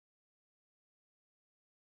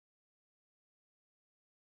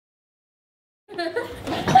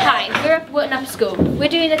Hi, we're up at Wootton Upper School. We're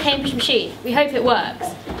doing the Cambridge machine. We hope it works.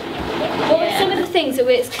 Well, some of the things that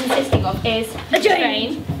it's consisting of is a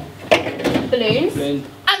train, balloons, and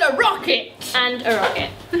a rocket.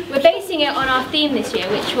 We're basing it on our theme this year,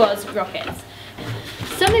 which was rockets.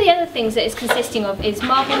 Some of the other things that it's consisting of is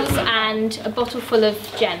marbles and a bottle full of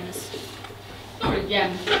gems. Not a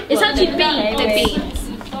gem. It's actually beans. They're beans.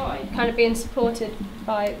 Kind of being supported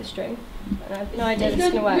by the string. And I have no idea this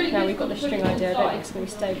is going to work. Now we've got the string idea, I don't think it's going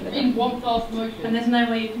to be stable enough. In one fast motion. And there's no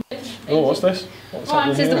way you can... Oh, what's this? What's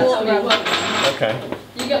happening This is the here? water rubber. Okay.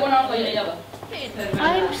 You get one after the other.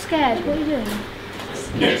 I'm scared. What are you doing?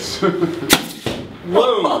 Yes. Whoa!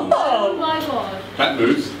 Oh my god. That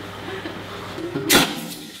moves.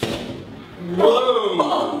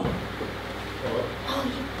 Whoa!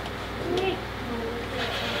 Oh,